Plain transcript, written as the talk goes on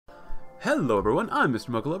Hello everyone, I'm Mr.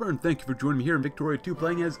 Mucklelover, and thank you for joining me here in Victoria 2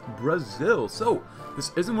 playing as Brazil. So,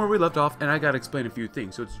 this isn't where we left off, and I gotta explain a few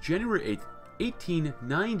things. So it's January 8th,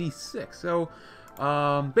 1896. So,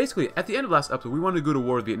 basically, at the end of last episode, we wanted to go to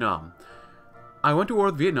war with Vietnam. I went to war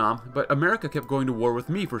with Vietnam, but America kept going to war with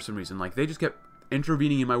me for some reason. Like, they just kept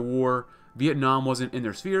intervening in my war. Vietnam wasn't in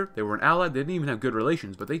their sphere, they were an ally, they didn't even have good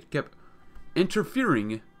relations, but they kept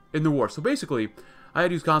interfering in the war. So basically, I had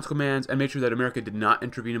to use console commands and make sure that America did not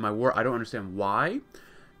intervene in my war. I don't understand why.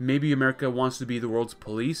 Maybe America wants to be the world's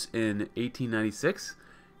police in 1896.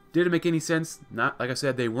 Didn't make any sense. Not, like I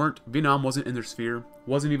said, they weren't. Vietnam wasn't in their sphere.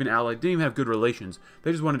 Wasn't even allied. Didn't even have good relations.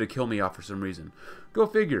 They just wanted to kill me off for some reason. Go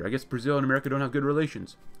figure. I guess Brazil and America don't have good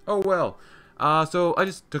relations. Oh well. So I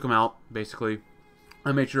just took them out, basically.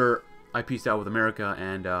 I made sure I peaced out with America,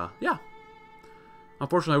 and yeah.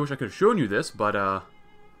 Unfortunately, I wish I could have shown you this, but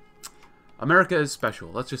America is special.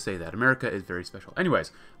 Let's just say that. America is very special.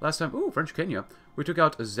 Anyways, last time, ooh, French Kenya, we took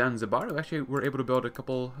out Zanzibar. We actually were able to build a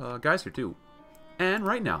couple guys here, too. And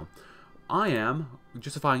right now, I am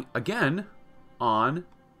justifying again on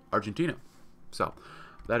Argentina. So,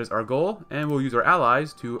 that is our goal, and we'll use our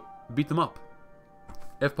allies to beat them up,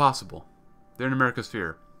 if possible. They're in America's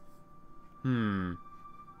sphere. We'll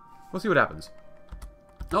see what happens.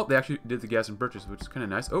 Oh, they actually did the gas and purchase, which is kind of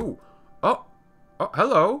nice. Oh,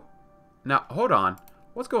 hello. Now, hold on.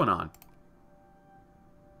 What's going on?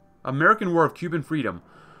 American War of Cuban Freedom.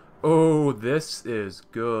 Oh, this is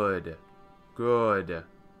good. Good.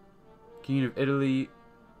 King of Italy,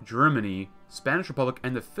 Germany, Spanish Republic,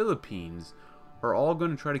 and the Philippines are all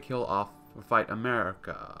going to try to kill off or fight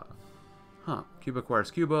America. Huh. Cuba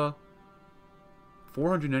acquires Cuba.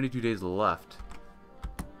 492 days left.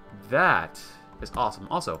 That is awesome.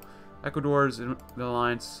 Also, Ecuador's in the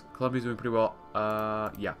alliance. Colombia's doing pretty well.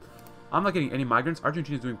 Yeah. I'm not getting any migrants.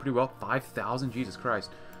 Argentina's doing pretty well. 5,000. Jesus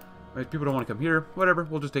Christ. If people don't want to come here, whatever.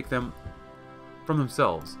 We'll just take them from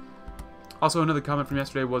themselves. Also, another comment from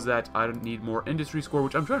yesterday was that I need more industry score,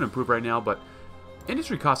 which I'm trying to improve right now, but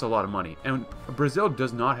industry costs a lot of money. And Brazil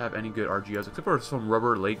does not have any good RGOs, except for some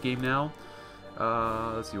rubber late game now.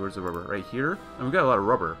 Let's see, where's the rubber? Right here. And we got a lot of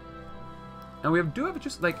rubber. And we do have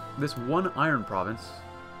just like this one iron province,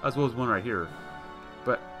 as well as one right here.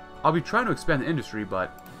 But I'll be trying to expand the industry,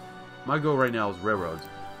 but my goal right now is railroads.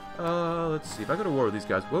 Let's see. If I go to war with these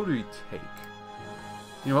guys, what would we take?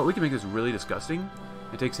 You know what? We can make this really disgusting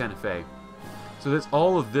and take Santa Fe. So that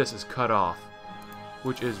all of this is cut off,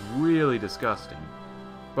 which is really disgusting.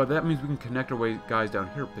 But that means we can connect our guys down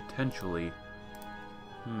here potentially.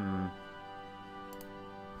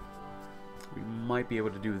 We might be able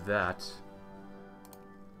to do that.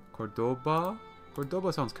 Cordoba?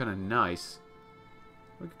 Cordoba sounds kind of nice.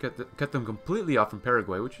 We could cut them completely off from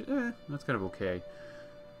Paraguay, which, that's kind of okay.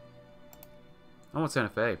 I want Santa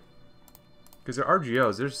Fe. Because they're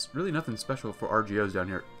RGOs. There's really nothing special for RGOs down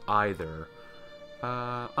here either.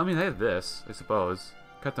 I mean, they have this, I suppose.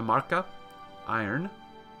 Catamarca. Iron.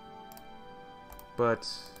 But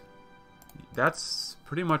that's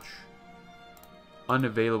pretty much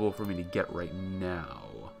unavailable for me to get right now.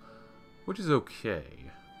 Which is okay.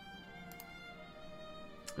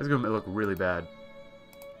 It's going to look really bad.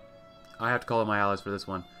 I have to call on my allies for this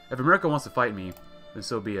one. If America wants to fight me, then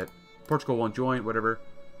so be it. Portugal won't join, whatever.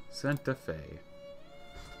 Santa Fe.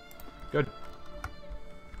 Good.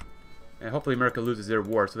 And hopefully America loses their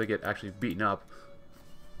war so they get actually beaten up.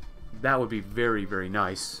 That would be very, very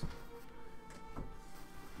nice.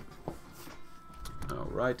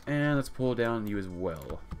 Alright, and let's pull down you as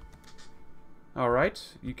well.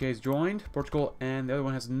 Alright, UK's joined, Portugal, and the other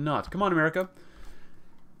one has not. Come on, America.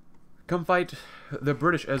 Come fight the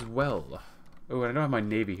British as well. Oh, and I don't have my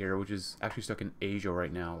navy here, which is actually stuck in Asia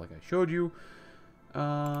right now, like I showed you.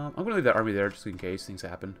 I'm going to leave that army there just in case things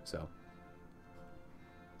happen, so.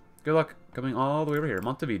 Good luck coming all the way over here.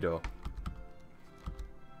 Montevideo.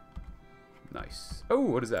 Nice. Oh,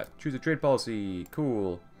 what is that? Choose a trade policy.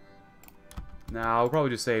 Cool. Now, I'll probably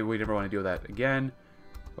just say we never want to deal with that again.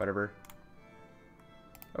 Whatever.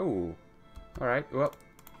 Oh. Alright, well.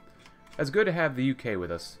 It's good to have the UK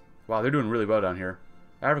with us. Wow, they're doing really well down here.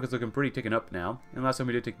 Africa's looking pretty taken up now. And last time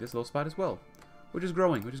we did take this little spot as well. Which is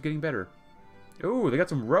growing, which is getting better. Oh, they got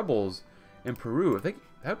some rebels in Peru. I think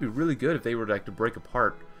that would be really good if they were like to break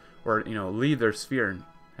apart. Or, you know, leave their sphere and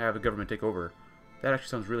have a government take over. That actually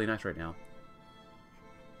sounds really nice right now.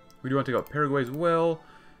 We do want to take out Paraguay as well.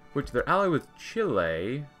 Which they're allied with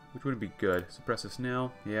Chile. Which wouldn't be good. Suppress this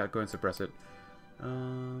now. Yeah, go ahead and suppress it.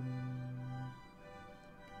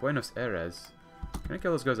 Buenos Aires. Can I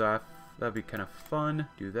kill those guys off? That'd be kind of fun.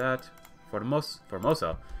 Do that.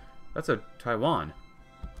 Formosa. That's a Taiwan.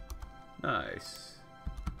 Nice.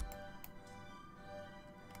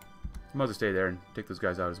 Might as well stay there and take those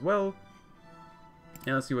guys out as well.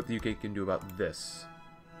 And let's see what the UK can do about this.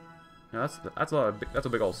 Now that's a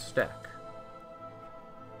big old stack.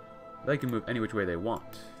 They can move any which way they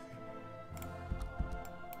want.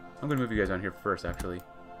 I'm gonna move you guys down here first, actually.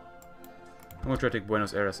 I'm gonna try to take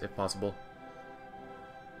Buenos Aires if possible.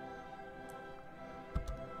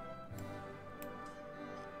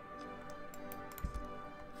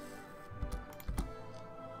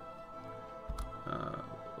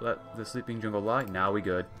 Let the sleeping jungle lie. Now we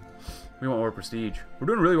good. We want more prestige. We're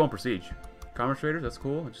doing really well prestige. Commerce traders, that's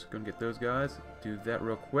cool. I'm just gonna get those guys. Do that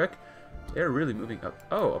real quick. They're really moving up.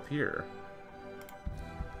 Oh, up here.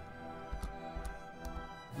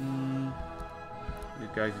 These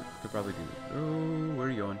guys could probably do. Oh, where are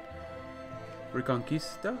you going?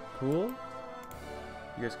 Reconquista, cool.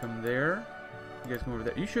 You guys come there. You guys come over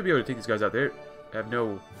there. You should be able to take these guys out. They have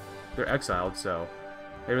no. They're exiled, so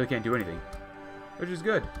they really can't do anything. Which is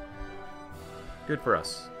good. Good for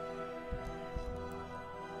us.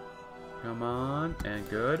 Come on, and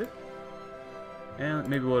good. And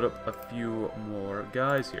maybe we'll load up a few more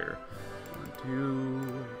guys here. 1,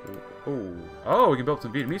 2. Oh, we can build up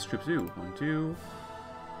some Vietnamese troops too. 1, 2.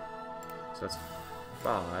 So that's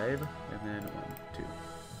 5, and then 1, 2.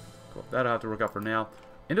 Cool. That'll have to work out for now.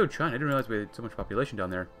 Indochina, I didn't realize we had so much population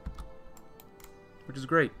down there. Which is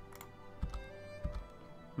great.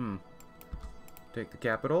 Take the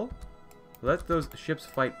capital. Let those ships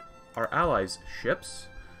fight our allies' ships.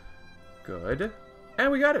 Good.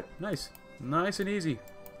 And we got it. Nice. Nice and easy.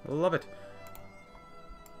 Love it.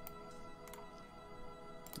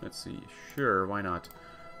 Let's see. Sure, why not?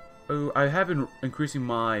 Oh, I have been increasing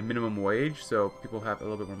my minimum wage, so people have a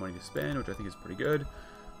little bit more money to spend, which I think is pretty good.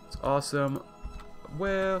 It's awesome.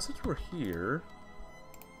 Well, since we're here,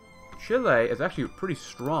 Chile is actually pretty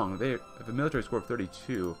strong. They have a military score of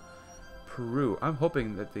 32. Peru, I'm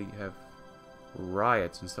hoping that they have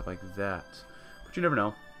riots and stuff like that. But you never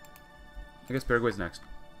know. I guess Paraguay's next.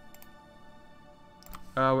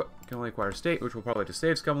 We can only acquire state, which will probably just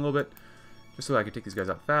save scum a little bit. Just so I can take these guys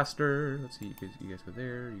out faster. Let's see, you guys go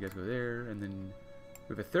there, you guys go there, and then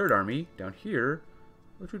we have a third army down here,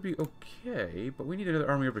 which would be okay, but we need another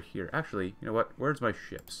army over here. Actually, you know what? Where's my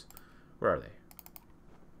ships? Where are they?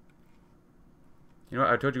 You know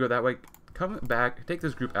what? I told you to go that way. Come back, take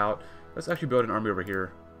this group out. Let's actually build an army over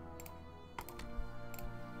here.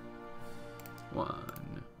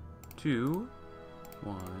 1, 2,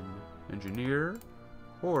 1, engineer,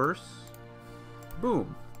 horse,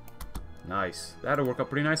 boom. Nice. That'll work out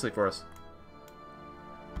pretty nicely for us.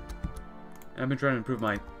 And I've been trying to improve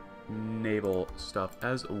my naval stuff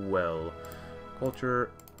as well.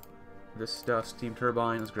 Culture, this stuff, steam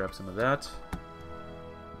turbine, let's grab some of that.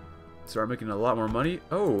 Start making a lot more money.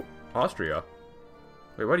 Oh, Austria.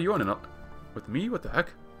 Wait, what do you want to with me? What the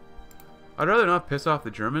heck? I'd rather not piss off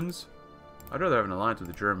the Germans. I'd rather have an alliance with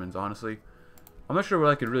the Germans, honestly. I'm not sure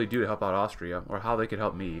what I could really do to help out Austria, or how they could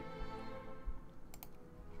help me.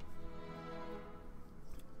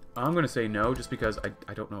 I'm going to say no, just because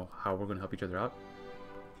I don't know how we're going to help each other out.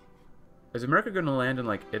 Is America going to land in,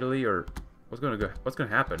 like, Italy, or what's going to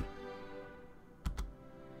happen?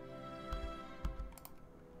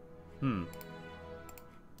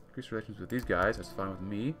 Increase relations with these guys, that's fine with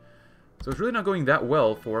me. So it's really not going that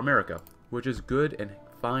well for America, which is good and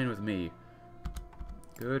fine with me.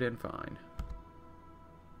 Good and fine.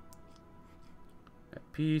 At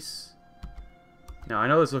peace. Now, I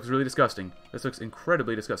know this looks really disgusting. This looks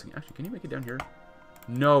incredibly disgusting. Actually, can you make it down here?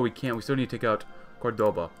 No, we can't. We still need to take out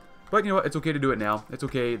Cordoba. But you know what? It's okay to do it now. It's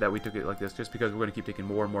okay that we took it like this, just because we're going to keep taking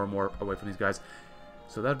more and more and more away from these guys.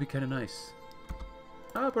 So that'd be kind of nice.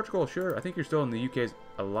 Portugal, sure. I think you're still in the UK's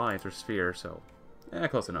alliance or sphere, so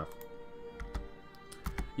close enough.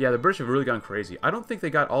 Yeah, the British have really gone crazy. I don't think they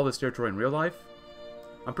got all this territory in real life.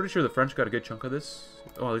 I'm pretty sure the French got a good chunk of this.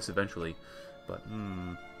 Well, at least eventually. But,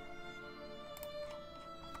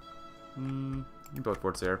 both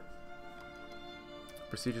forts there.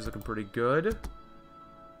 Prestige is looking pretty good.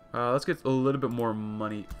 Let's get a little bit more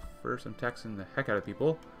money first. I'm taxing the heck out of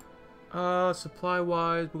people.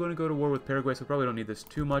 Supply-wise, we're going to go to war with Paraguay, so probably don't need this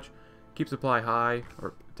too much. Keep supply high,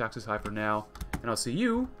 or taxes high for now. And I'll see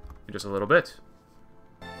you in just a little bit.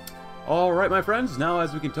 Alright, my friends, now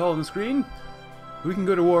as we can tell on the screen, we can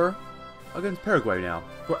go to war against Paraguay now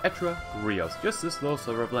for Entre Rios. Just this little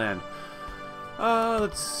sliver of land.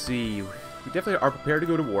 Let's see. We definitely are prepared to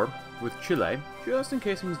go to war with Chile, just in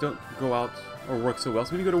case things don't go out or work so well.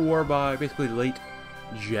 So we can go to war by basically late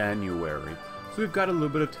January. So we've got a little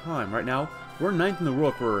bit of time. Right now, we're 9th in the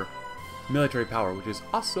world for military power, which is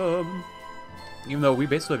awesome. Even though we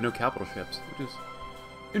basically have no capital ships, which is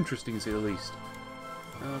interesting to say the least.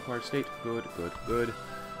 Acquired state. Good, good, good.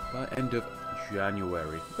 End of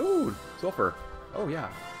January. Ooh, sulfur. Oh, yeah.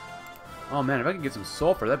 Oh, man, if I could get some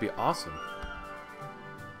sulfur, that'd be awesome.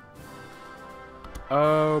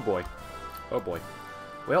 Oh, boy. Oh, boy.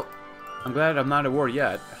 Well, I'm glad I'm not at war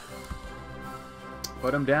yet.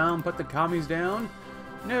 Put them down. Put the commies down.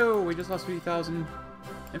 No, we just lost 50,000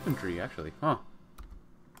 infantry, actually. Huh.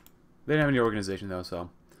 They didn't have any organization, though, so...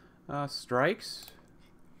 strikes?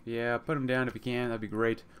 Yeah, put them down if you can. That'd be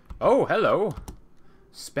great. Oh, hello!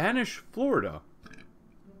 Spanish Florida.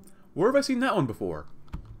 Where have I seen that one before?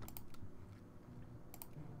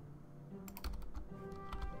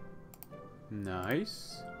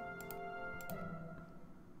 Nice.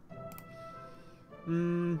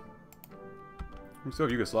 We still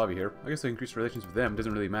have Yugoslavia here. I guess I increased relations with them.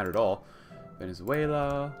 Doesn't really matter at all.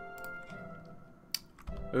 Venezuela.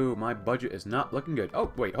 Oh, my budget is not looking good.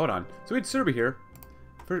 Oh, wait, hold on. So we had Serbia here.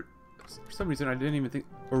 For some reason, I didn't even think...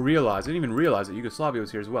 Or realize. I didn't even realize that Yugoslavia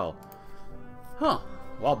was here as well. Huh.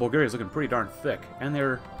 Well, Bulgaria's looking pretty darn thick. And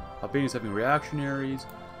their Albanians having reactionaries.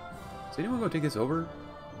 Is anyone going to take this over?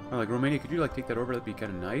 Or, like, Romania, could you, like, take that over? That'd be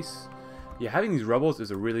kind of nice. Yeah, having these rebels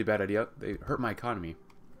is a really bad idea. They hurt my economy.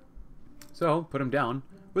 So, put them down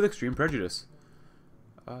with extreme prejudice.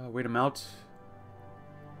 Wait them out.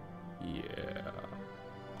 Yeah.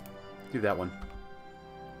 Do that one.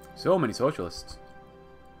 So many socialists.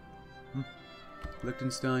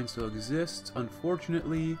 Liechtenstein still exists.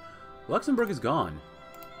 Unfortunately, Luxembourg is gone.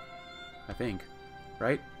 I think.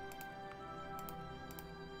 Right?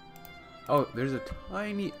 Oh, there's a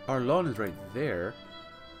tiny... Arlon is right there.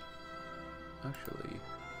 Actually...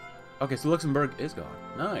 Okay, so Luxembourg is gone.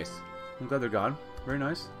 Nice. I'm glad they're gone. Very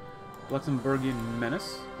nice. Luxembourgian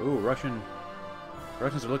menace. Ooh, Russians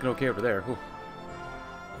are looking okay over there. Ooh.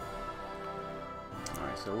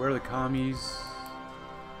 Alright, so where are the commies?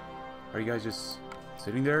 Are you guys just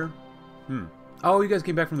sitting there? Oh, you guys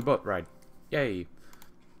came back from the boat ride. Yay.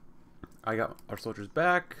 I got our soldiers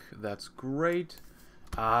back. That's great.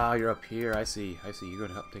 Ah, you're up here. I see. I see. You're going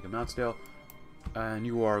to help take them out still. And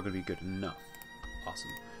you are going to be good enough.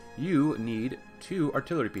 Awesome. You need 2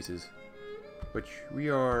 artillery pieces, which we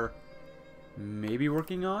are maybe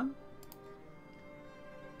working on.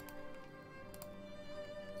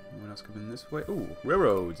 Anyone else coming this way? Ooh,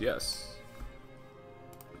 railroads, yes.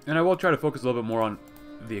 And I will try to focus a little bit more on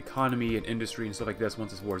the economy and industry and stuff like this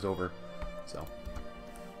once this war is over. So,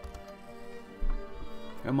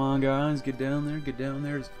 come on, guys, get down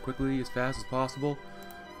there as quickly, as fast as possible.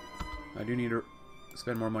 I do need to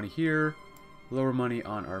spend more money here. Lower money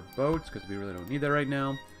on our boats, because we really don't need that right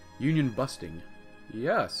now. Union busting.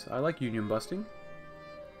 Yes, I like union busting.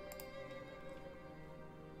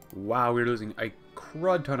 Wow, we're losing a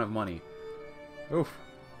crud ton of money. Oof.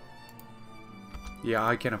 Yeah,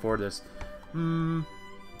 I can't afford this. Alright,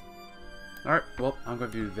 well, I'm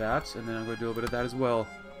going to do that, and then I'm going to do a bit of that as well.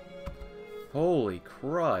 Holy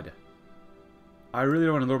crud. I really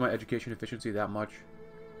don't want to lower my education efficiency that much.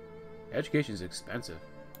 Education is expensive.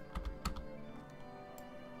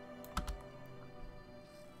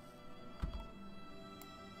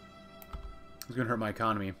 It's going to hurt my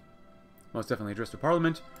economy. Most definitely address to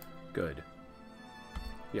Parliament. Good.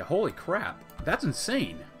 Yeah, holy crap. That's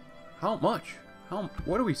insane. How much?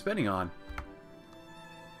 What are we spending on?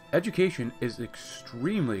 Education is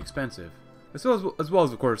extremely expensive. As well as,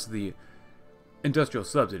 of course, the industrial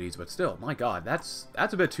subsidies, but still, my god, that's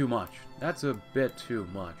a bit too much. That's a bit too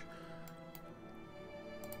much.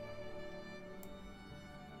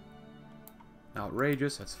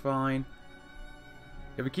 Outrageous, that's fine.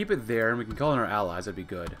 If we keep it there and we can call in our allies, that'd be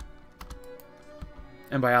good.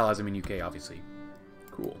 And by allies, I mean UK, obviously.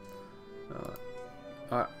 Cool.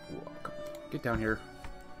 Get down here.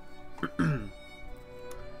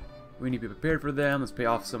 We need to be prepared for them. Let's pay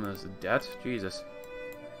off some of this debt. Jesus.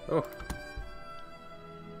 Oh.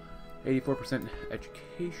 84%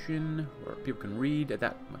 education, where people can read at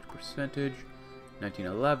that much percentage.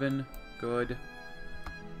 1911. Good.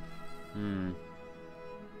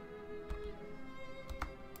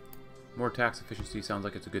 More tax efficiency sounds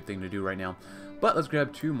like it's a good thing to do right now. But let's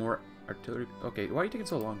grab 2 more artillery. Okay, why are you taking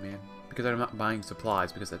so long, man? Because I'm not buying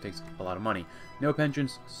supplies, because that takes a lot of money. No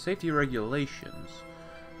pensions, safety regulations.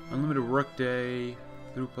 Unlimited workday,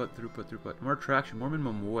 throughput. More traction, more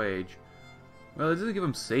minimum wage. Well, it doesn't give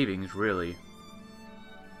them savings, really.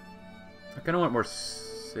 I kind of want more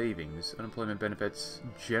savings. Unemployment benefits,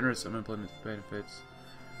 generous unemployment benefits.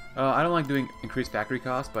 I don't like doing increased factory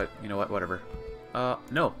costs, but you know what, whatever.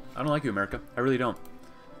 No, I don't like you, America. I really don't.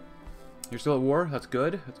 You're still at war. That's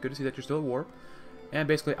good. That's good to see that you're still at war. And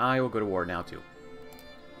basically, I will go to war now, too.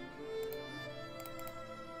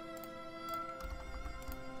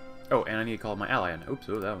 Oh, and I need to call my ally in. Oops,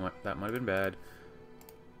 oh, that might have been bad.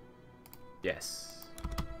 Yes.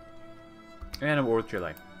 And I'm war with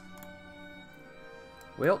Chile.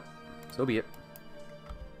 Well, so be it.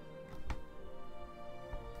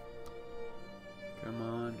 Come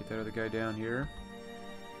on, get that other guy down here.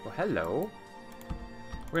 Well, hello.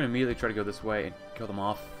 We're going to immediately try to go this way and kill them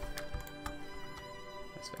off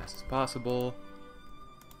as fast as possible.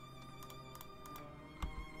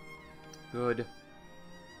 Good.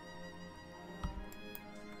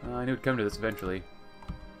 I knew it'd come to this eventually.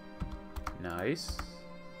 Nice.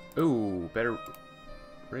 Ooh, better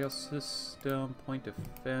rail system, point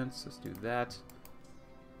defense. Let's do that.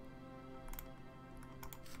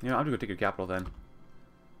 You know, I'm gonna go take your capital then.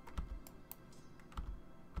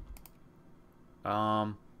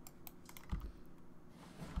 Yeah,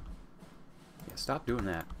 stop doing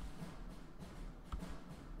that.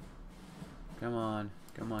 Come on,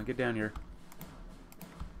 come on, get down here.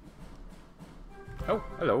 Oh,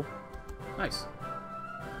 hello. Nice.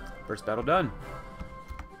 First battle done.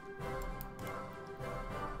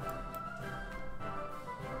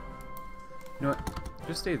 You know what?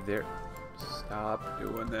 Just stay there. Stop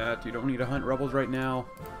doing that. You don't need to hunt rebels right now.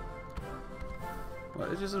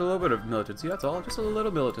 Well, it's just a little bit of militancy, that's all. Just a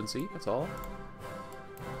little militancy, that's all.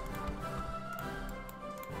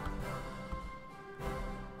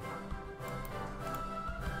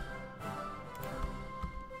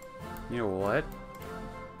 You know what?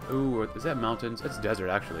 Ooh, is that mountains? It's desert,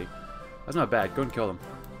 actually. That's not bad. Go and kill them.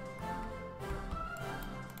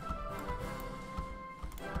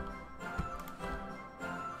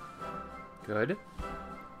 Good.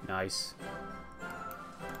 Nice.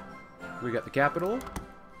 We got the capital.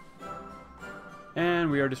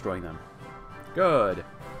 And we are destroying them. Good.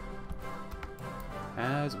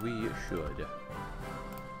 As we should.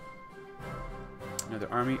 Another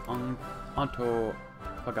army on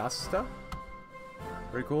Antofagasta.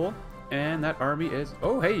 Very cool. And that army is...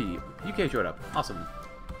 Oh, hey! UK showed up. Awesome.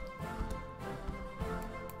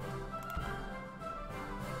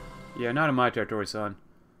 Yeah, not in my territory, son.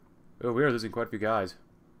 Oh, we are losing quite a few guys.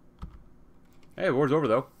 Hey, the war's over,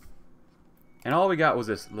 though. And all we got was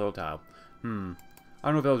this little tile. I don't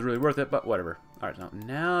know if that was really worth it, but whatever. Alright,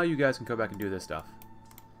 now you guys can go back and do this stuff.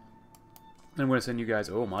 And I'm going to send you guys...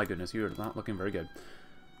 Oh, my goodness, you're not looking very good.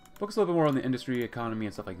 Focus a little bit more on the industry, economy,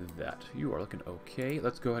 and stuff like that. You are looking okay.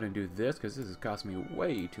 Let's go ahead and do this, because this is costing me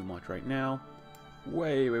way too much right now.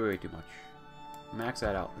 Way, way, way too much. Max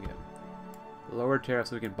that out again. Lower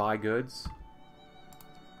tariffs so we can buy goods.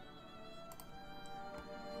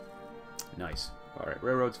 Nice. Alright,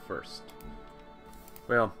 railroads first.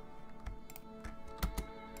 Well,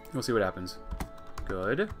 we'll see what happens.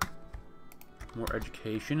 Good. More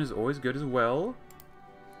education is always good as well.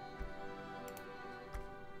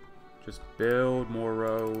 Just build more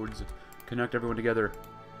roads. Connect everyone together.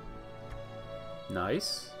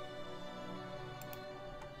 Nice.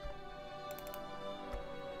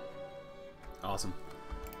 Awesome.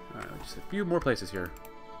 Alright, just a few more places here.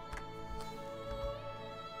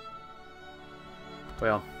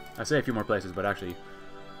 Well, I say a few more places, but actually,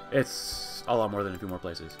 it's a lot more than a few more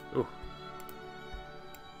places. Ooh.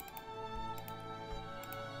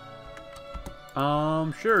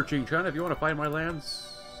 Sure, Ching Chun, if you want to find my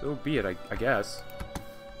lands, so be it, I guess.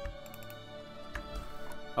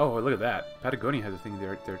 Oh, look at that. Patagonia has a thing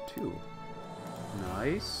there too.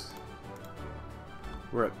 Nice.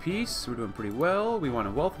 We're at peace. We're doing pretty well. We want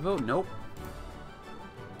a wealth vote? Nope.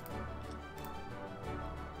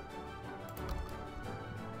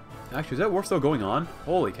 Actually, is that war still going on?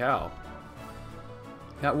 Holy cow.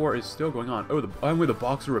 That war is still going on. Oh, I'm with the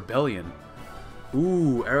Boxer Rebellion.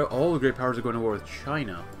 Ooh, all the great powers are going to war with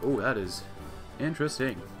China. Oh, that is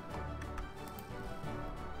interesting.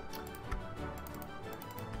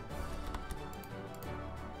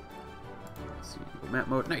 Let's see, map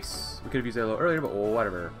mode, nice. We could have used that a little earlier, but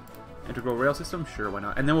whatever. Integral rail system, sure, why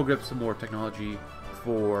not? And then we'll get some more technology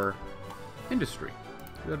for industry.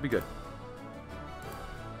 That'd be good.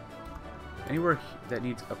 Anywhere that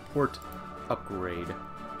needs a port upgrade.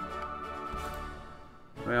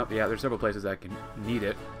 Well, yeah, there's several places that can need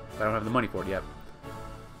it, but I don't have the money for it yet.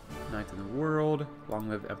 Ninth in the world. Long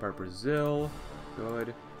live Empire Brazil.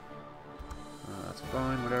 Good. That's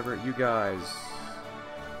fine, whatever. You guys...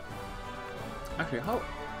 Actually, how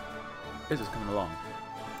is this coming along?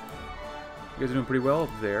 You guys are doing pretty well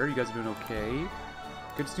up there. You guys are doing okay.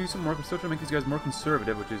 Could do some more. I'm still trying to make these guys more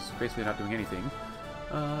conservative, which is basically not doing anything.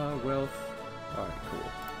 Wealth. Alright,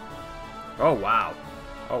 cool. Oh, wow.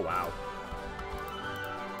 Oh, wow.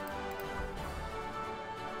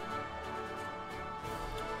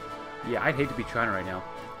 Yeah, I'd hate to be China right now.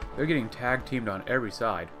 They're getting tag teamed on every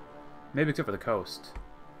side. Maybe except for the coast.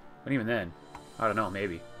 But even then, I don't know,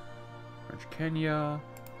 maybe. French Kenya.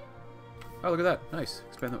 Oh, look at that. Nice.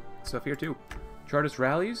 Expand the stuff here, too. Chartist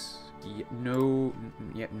rallies? No.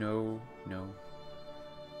 No.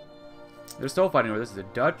 They're still fighting over this. Is the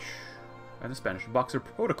Dutch and the Spanish. Boxer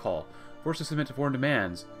Protocol. Forced to submit to foreign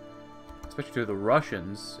demands. Especially to the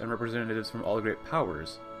Russians and representatives from all the great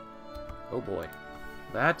powers. Oh boy.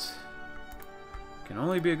 That can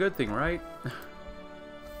only be a good thing, right?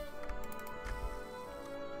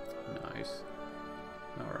 Nice.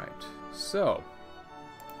 Alright. So.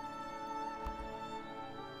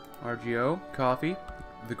 RGO, coffee,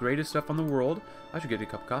 the greatest stuff on the world. I should get a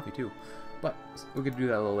cup of coffee too. But we're going to do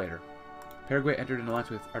that a little later. Paraguay entered an alliance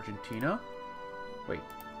with Argentina. Wait.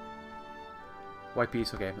 White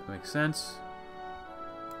peace, okay, that makes sense.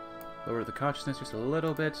 Lower the consciousness just a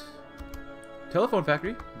little bit. Telephone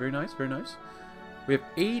factory, very nice, very nice. We have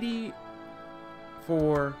 80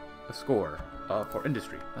 for a score for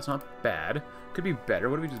industry. That's not bad. Could be better.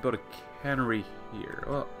 What if we just build a cannery here?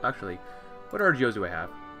 Well, actually, what RGOs do I have?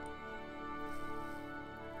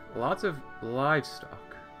 Lots of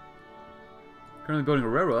livestock. Currently building a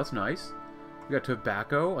railroad, that's nice. We got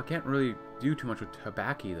tobacco. I can't really do too much with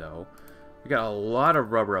tobacco, though. We got a lot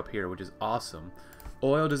of rubber up here, which is awesome.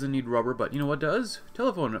 Oil doesn't need rubber, but you know what does?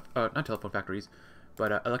 Telephone, not telephone factories,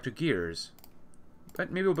 but electric gears.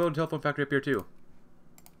 But maybe we'll build a telephone factory up here, too.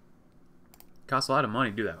 Costs a lot of money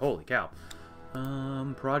to do that. Holy cow.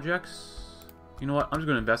 Projects. You know what? I'm just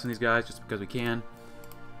going to invest in these guys just because we can.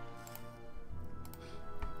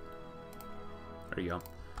 There you go.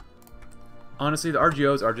 Honestly, the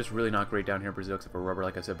RGOs are just really not great down here in Brazil, except for rubber,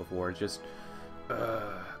 like I said before. It's just...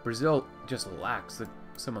 Brazil just lacks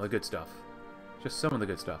some of the good stuff. Just some of the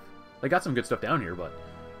good stuff. They got some good stuff down here, but...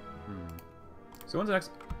 So when's the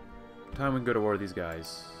next time we can go to war with these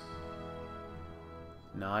guys?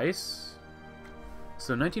 Nice.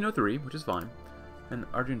 So 1903, which is fine. And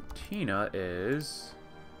Argentina is...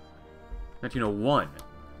 1901.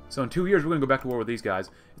 So in 2 years, we're going to go back to war with these guys.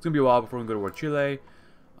 It's going to be a while before we can go to war with Chile.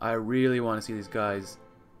 I really want to see these guys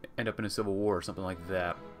end up in a civil war or something like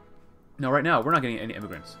that. Now, right now, we're not getting any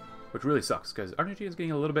immigrants, which really sucks, because Argentina's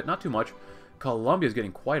getting a little bit, not too much. Colombia's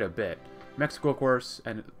getting quite a bit. Mexico, of course,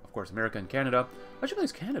 and, of course, America and Canada. I should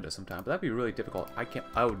place Canada sometime, but that'd be really difficult.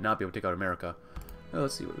 I would not be able to take out America. Now,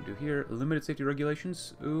 let's see what we do here. Limited safety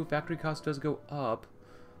regulations. Ooh, factory cost does go up.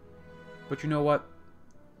 But you know what?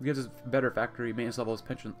 It gives us better factory maintenance levels,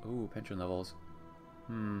 pension... Ooh, pension levels.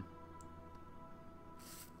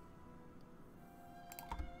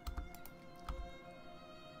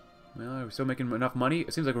 Well, are we still making enough money?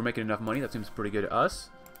 It seems like we're making enough money. That seems pretty good to us.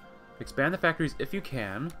 Expand the factories if you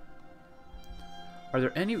can. Are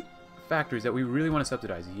there any factories that we really want to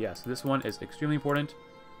subsidize? Yes. This one is extremely important.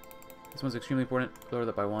 This one's extremely important. Lower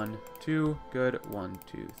that by 1, 2. Good. 1,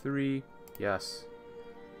 2, 3. Yes.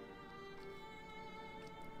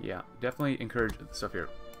 Yeah, definitely encourage stuff here.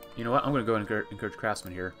 You know what? I'm going to go and encourage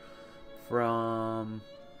craftsmen here. From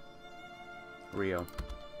Rio.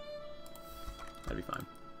 That'd be fine.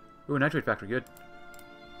 Ooh, a nitrate factory, good.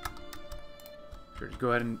 Sure, just go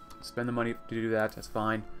ahead and spend the money to do that. That's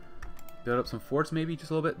fine. Build up some forts, maybe,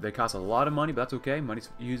 just a little bit. They cost a lot of money, but that's okay. Money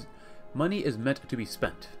is meant to be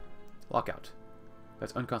spent. Lockout.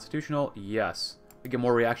 That's unconstitutional. Yes. We get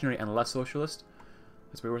more reactionary and less socialist.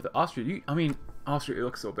 That's way worth it. Austria, Austria, you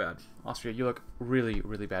look so bad. Austria, you look really,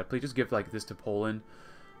 really bad. Please just give like this to Poland.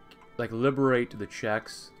 Like liberate the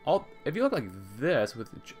Czechs. If you look like this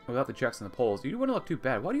without the Czechs and the Poles, you wouldn't look too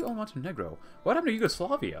bad. Why do you own Montenegro? What happened to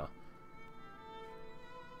Yugoslavia?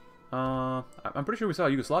 I'm pretty sure we saw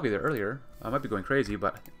Yugoslavia there earlier. I might be going crazy,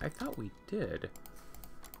 but I thought we did.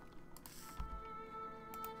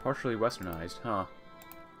 Partially westernized, huh?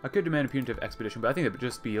 I could demand a punitive expedition, but I think it would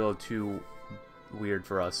just be a little too weird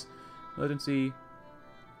for us. Militancy.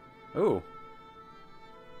 Oh.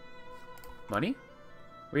 Money?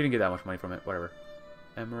 We didn't get that much money from it. Whatever.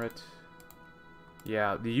 Emirate.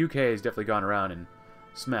 Yeah, the UK has definitely gone around and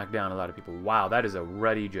smacked down a lot of people. Wow, that is a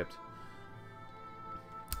red Egypt.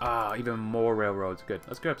 Ah, even more railroads. Good.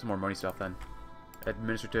 Let's grab some more money stuff then.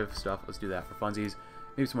 Administrative stuff. Let's do that for funsies.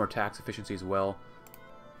 Maybe some more tax efficiency as well.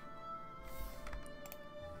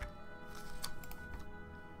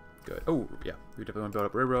 Good. Oh, yeah. We definitely want to build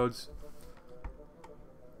up railroads.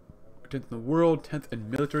 10th in the world. 10th in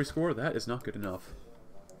military score. That is not good enough.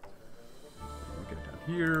 We'll get it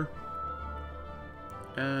down here.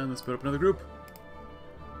 And let's put up another group.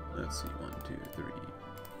 Let's see. 1, 2, 3,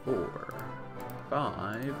 4,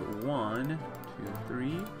 5. 1, 2,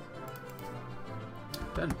 3.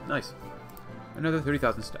 10. Nice. Another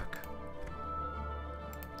 30,000 stack.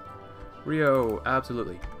 Rio,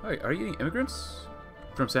 absolutely. Wait, are you getting immigrants?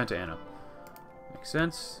 From Santa Ana. Makes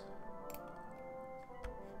sense.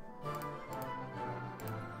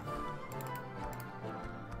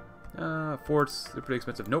 Forts, they're pretty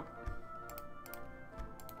expensive. Nope.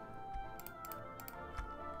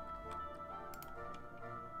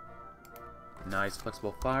 Nice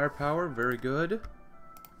flexible firepower, very good.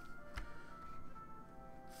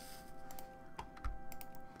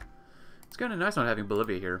 It's kind of nice not having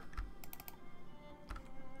Bolivia here.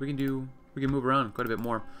 We can move around quite a bit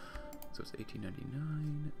more. So it's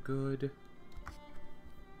 1899, good.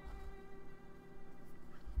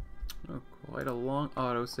 Oh, quite a long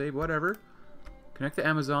autosave, whatever. Connect the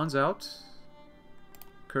Amazons out.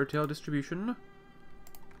 Curtail distribution.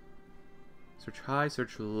 Search high,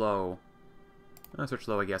 search low. Search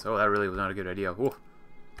low, I guess. Oh, that really was not a good idea. Whoa.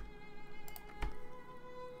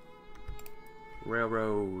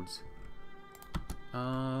 Railroads.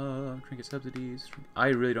 Trinket subsidies. I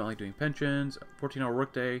really don't like doing pensions. 14-hour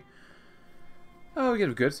workday. Oh, we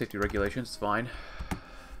get good safety regulations. It's fine.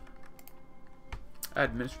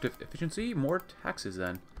 Administrative efficiency. More taxes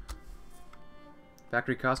then.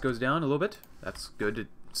 Factory cost goes down a little bit. That's good to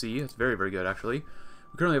see. It's very, very good, actually.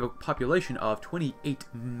 We currently have a population of 28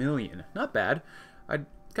 million. Not bad. I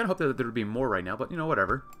kind of hope that there would be more right now, but, you know,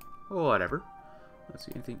 whatever. Whatever. Let's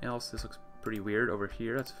see, anything else? This looks pretty weird over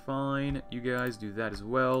here. That's fine. You guys do that as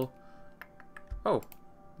well. Oh,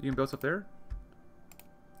 you can build stuff there?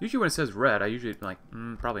 Usually when it says red, I usually like,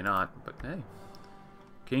 probably not. But, hey.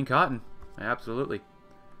 King Cotton. Absolutely.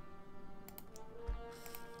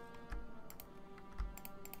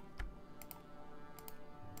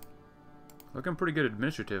 Looking pretty good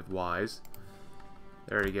administrative-wise.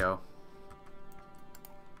 There you go.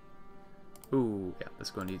 Ooh, yeah, this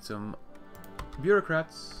is going to need some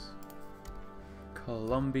bureaucrats.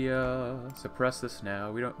 Colombia. Suppress this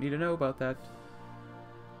now. We don't need to know about that.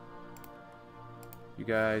 You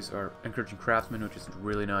guys are encouraging craftsmen, which is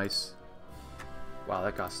really nice. Wow,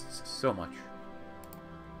 that costs so much.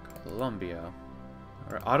 Colombia.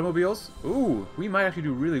 Alright, automobiles. Ooh, we might actually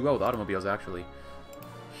do really well with automobiles, actually.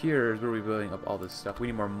 Here's where we're building up all this stuff. We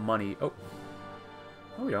need more money. Oh.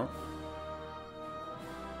 No, we don't.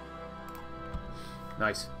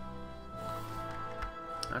 Nice.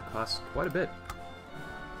 That costs quite a bit.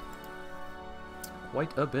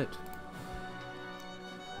 Quite a bit.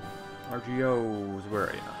 RGOs, where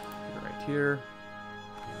are you? Right here.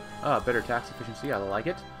 Ah, better tax efficiency. I like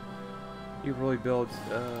it. You probably build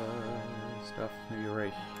stuff maybe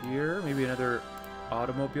right here. Maybe another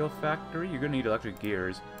automobile factory. You're gonna need electric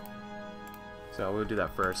gears, so we'll do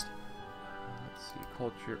that first. Let's see,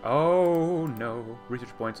 culture. Oh no,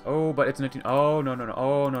 research points. Oh, but it's 19. Oh no no no.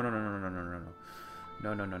 Oh no no no no no no no no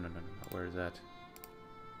no no no no no no. Where is that?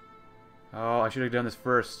 Oh, I should have done this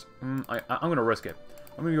first. I'm gonna risk it.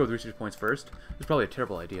 I'm gonna go with research points first. It's probably a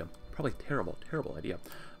terrible idea. Probably terrible idea.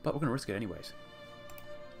 But we're gonna risk it anyways.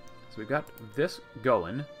 So we've got this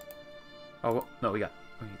going. Oh no, we need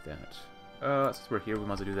that. Since we're here, we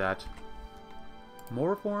might as well do that. More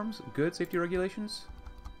reforms? Good safety regulations?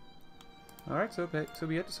 Alright, so be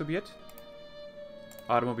it.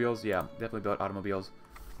 Automobiles, yeah, definitely build automobiles.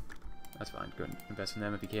 That's fine, go ahead and invest in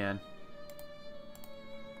them if you can.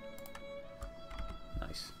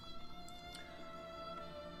 Nice.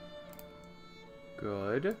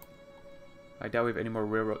 Good. I doubt we have any more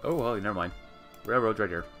railroad. Oh, well, never mind. Railroad's right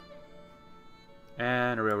here.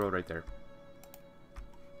 And a railroad right there.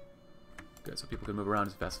 Good, so people can move around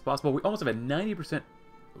as fast as possible. We almost have a 90%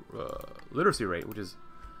 literacy rate, which is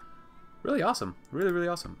really awesome. Really, really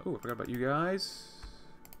awesome. Oh, I forgot about you guys.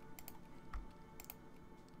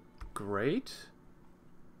 Great.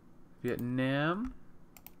 Vietnam.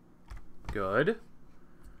 Good.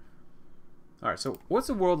 Alright, so what's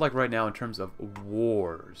the world like right now in terms of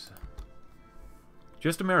wars?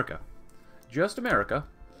 Just America. Just America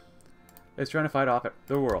is trying to fight off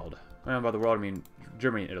the world. And by the world, I mean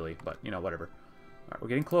Germany and Italy, but, you know, whatever. Alright, we're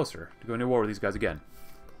getting closer to going to war with these guys again.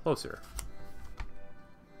 Closer.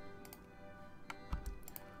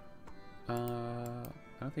 I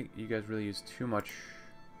don't think you guys really use too much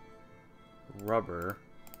rubber.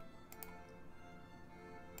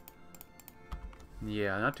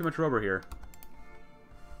 Yeah, not too much rubber here.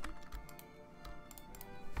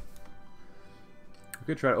 We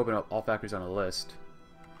could try to open up all factories on a list.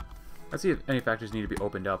 Let's see if any factories need to be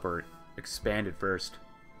opened up or expanded first.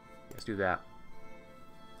 Let's do that.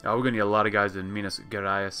 Oh, we're gonna need a lot of guys in Minas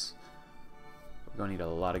Gerais. We're gonna need a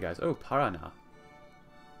lot of guys. Oh, Paraná.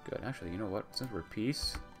 Good. Actually, you know what? Since we're at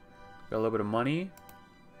peace, got a little bit of money.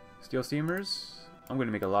 Steel steamers. I'm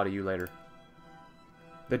gonna make a lot of you later.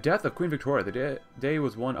 The death of Queen Victoria. The day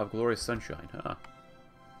was one of glorious sunshine. Huh.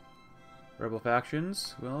 Rebel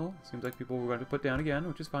factions. Well, seems like people were going to put down again,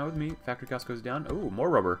 which is fine with me. Factory cost goes down. Oh, more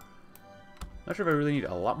rubber. Not sure if I really need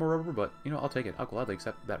a lot more rubber, but, you know, I'll take it. I'll gladly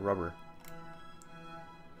accept that rubber.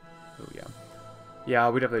 Oh, yeah. Yeah,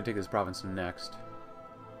 we definitely take this province next.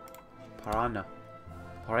 Parana.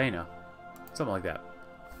 Something like that.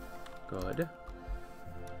 Good.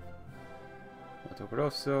 Mato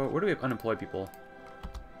Grosso. Where do we have unemployed people?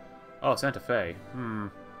 Oh, Santa Fe.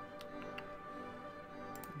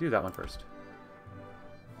 Do that one first.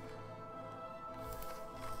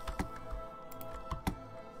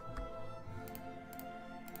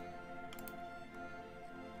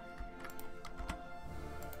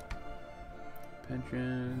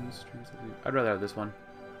 Pensions. I'd rather have this one.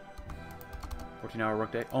 14-hour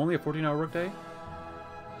workday. Only a 14-hour workday?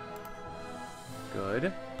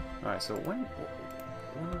 Good. Alright, so when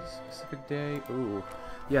was a specific day? Ooh.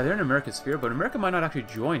 Yeah, they're in America's sphere, but America might not actually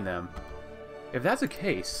join them. If that's the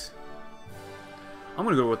case, I'm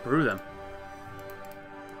going to go with Peru then.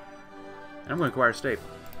 And I'm going to acquire a state.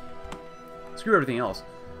 Screw everything else.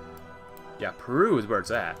 Yeah, Peru is where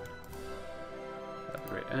it's at. That'd be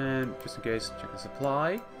great. And just in case, check the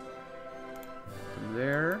supply. Come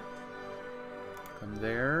there. Come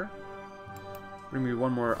there. Bring me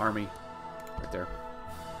one more army. Right there.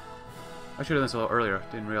 I should have done this a little earlier.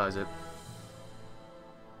 Didn't realize it.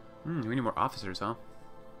 We need more officers, huh?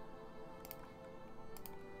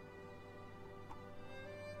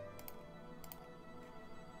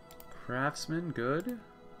 Craftsman, good.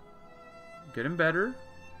 Getting better.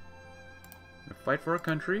 Gonna fight for our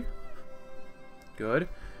country. Good.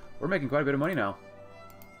 We're making quite a bit of money now.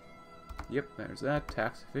 Yep, there's that.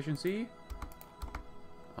 Tax efficiency.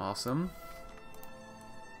 Awesome.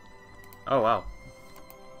 Oh, wow.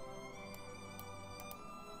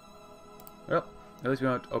 Well, at least we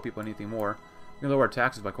don't owe people anything more. We can lower our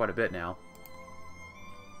taxes by quite a bit now.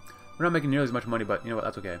 We're not making nearly as much money, but you know what?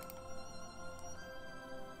 That's okay.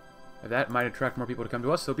 If that might attract more people to come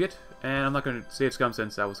to us, so be it. And I'm not going to save scum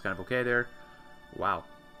since that was kind of okay there. Wow.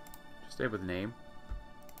 Just stay with the name.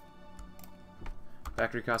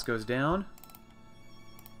 Factory cost goes down.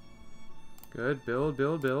 Good. Build,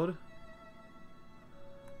 build, build.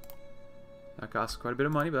 That costs quite a bit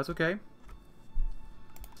of money, but that's okay.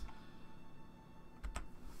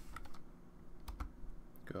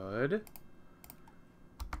 Good.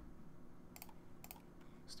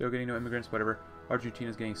 Still getting no immigrants, whatever.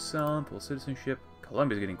 Argentina's getting some. Full citizenship.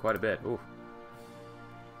 Colombia's getting quite a bit. Oof.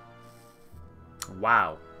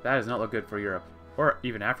 Wow. That does not look good for Europe. Or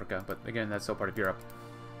even Africa, but again, that's still part of Europe.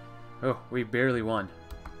 Oh, we barely won.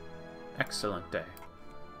 Excellent day.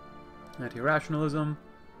 Anti-rationalism.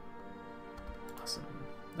 Awesome.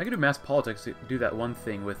 I could do mass politics to do that one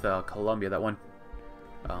thing with Colombia, that one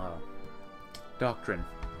doctrine,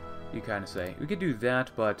 you kind of say. We could do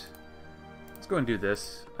that, but let's go and do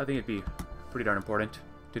this. I think it'd be pretty darn important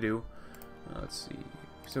to do. Let's see.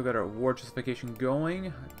 Still got our war justification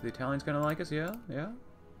going. The Italians kind of like us, yeah, yeah.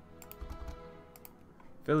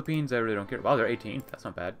 Philippines, I really don't care. Wow, they're 18th. That's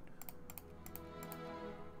not bad.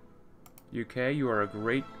 UK, you are a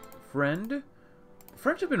great friend. The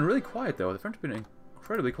French have been really quiet, though. The French have been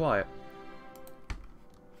incredibly quiet.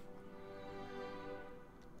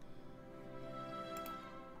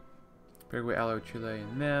 Paraguay, ally with Chile,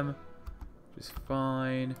 and them. Just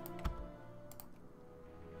fine.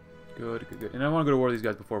 Good, good, good. And I want to go to war with these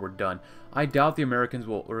guys before we're done. I doubt the Americans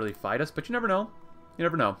will really fight us, but you never know. You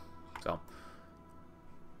never know. So.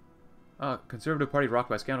 Conservative Party rocked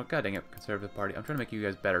by scandal. God dang it, Conservative Party. I'm trying to make you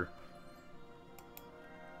guys better.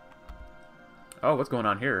 Oh, what's going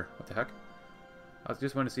on here? What the heck? I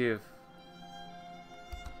just wanted to see if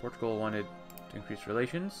Portugal wanted to increase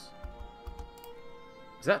relations.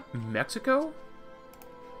 Is that Mexico?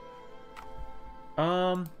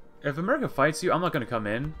 If America fights you, I'm not going to come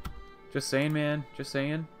in. Just saying, man. Just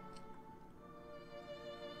saying.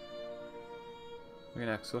 We're going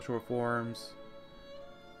to have social reforms.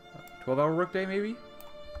 12-hour workday, maybe?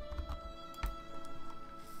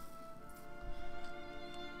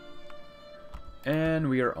 And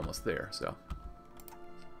we are almost there, so.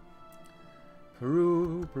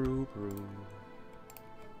 Peru, Peru, Peru.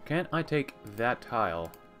 Can't I take that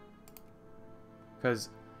tile? Because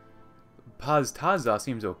Paz-Taza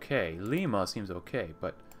seems okay. Lima seems okay,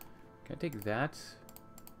 but can I take that?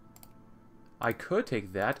 I could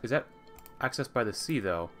take that. Is that accessed by the sea,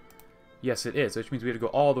 though? Yes, it is, which means we have to go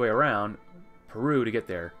all the way around Peru to get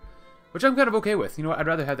there. Which I'm kind of okay with. You know what? I'd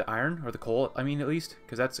rather have the iron, or the coal, I mean, at least,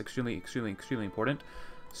 because that's extremely, extremely, extremely important.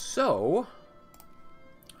 So,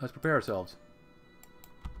 let's prepare ourselves.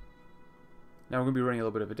 Now we're going to be running a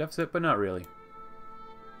little bit of a deficit, but not really.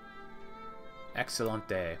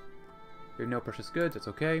 Excelente. We have no precious goods, that's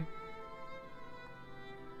okay.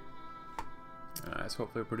 So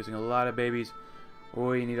hopefully we're producing a lot of babies.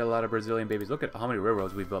 We need a lot of Brazilian babies. Look at how many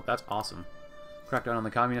railroads we've built. That's awesome. Crack down on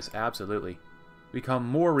the communists? Absolutely. Become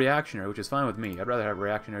more reactionary, which is fine with me. I'd rather have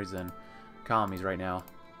reactionaries than commies right now.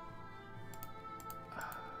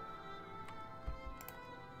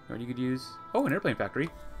 What you could use? Oh, an airplane factory.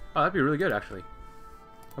 Oh, that'd be really good, actually.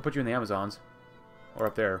 I'll put you in the Amazons. Or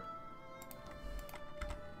up there.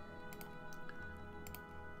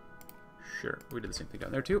 Sure, we did the same thing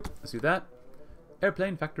down there, too. Let's do that.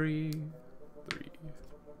 Airplane factory 3.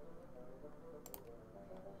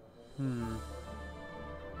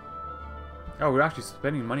 Oh, we're actually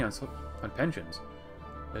spending money on pensions.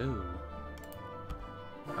 Oh.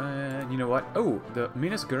 And you know what? Oh, the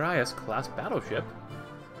Minas Gerais class battleship.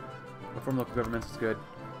 Reform local governments is good.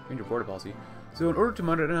 Change your border policy. So in order to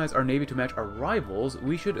modernize our navy to match our rivals,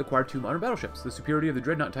 we should acquire 2 modern battleships. The superiority of the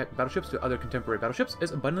Dreadnought-type battleships to other contemporary battleships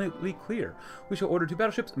is abundantly clear. We shall order 2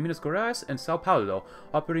 battleships, Minas Gerais and Sao Paulo.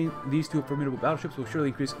 Operating these 2 formidable battleships will surely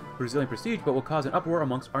increase Brazilian prestige, but will cause an uproar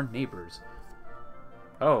amongst our neighbors.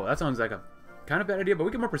 Oh, that sounds like a kind of bad idea, but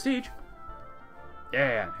we get more prestige.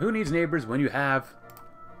 Yeah, who needs neighbors when you have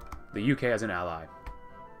the UK as an ally?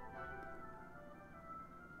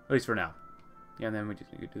 At least for now. Yeah, and then we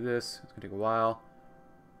just need to do this. It's going to take a while.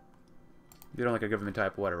 They don't like a government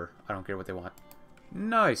type, whatever. I don't care what they want.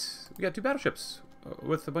 Nice! We got 2 battleships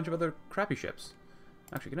with a bunch of other crappy ships.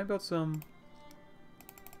 Actually, can I build some...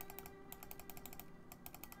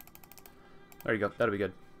 There you go. That'll be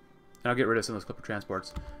good. And I'll get rid of some of those clipper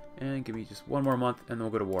transports. And give me just 1 more month, and then we'll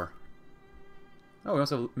go to war. Oh, we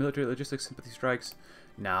also have military logistics, sympathy strikes.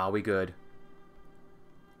 Nah, we good.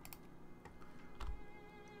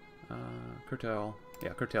 Curtail. Yeah,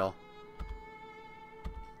 curtail.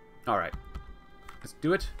 Alright. Let's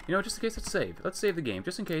do it. You know, just in case, let's save. Let's save the game,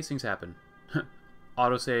 just in case things happen.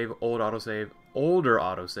 Autosave, old autosave, older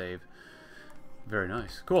autosave. Very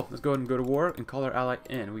nice. Cool. Let's go ahead and go to war and call our ally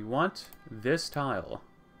in. We want this tile.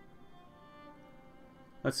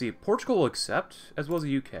 Let's see. Portugal will accept, as well as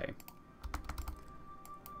the UK.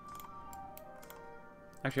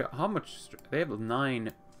 Actually, how much... They have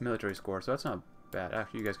 9 military score, so that's not bad.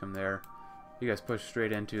 Actually, you guys come there. You guys push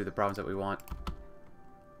straight into the province that we want.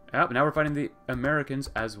 Yep, now we're fighting the Americans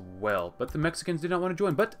as well. But the Mexicans did not want to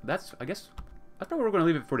join. But that's, I guess, that's probably where we're going to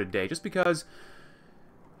leave it for today. Just because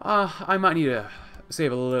I might need to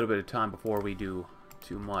save a little bit of time before we do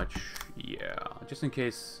too much. Yeah, just in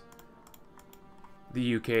case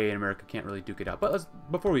the UK and America can't really duke it out. But let's,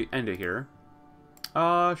 before we end it here.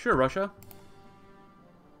 Sure, Russia.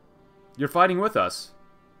 You're fighting with us.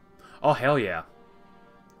 Oh, hell yeah.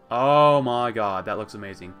 Oh my god, that looks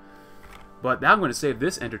amazing. But now I'm going to save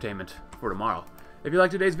this entertainment for tomorrow. If you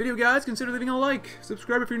liked today's video, guys, consider leaving a like.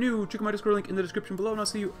 Subscribe if you're new. Check out my Discord link in the description below, and I'll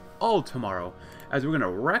see you all tomorrow as we're going to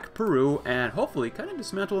wreck Peru and hopefully kind of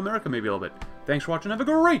dismantle America maybe a little bit. Thanks for watching. Have a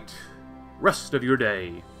great rest of your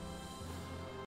day.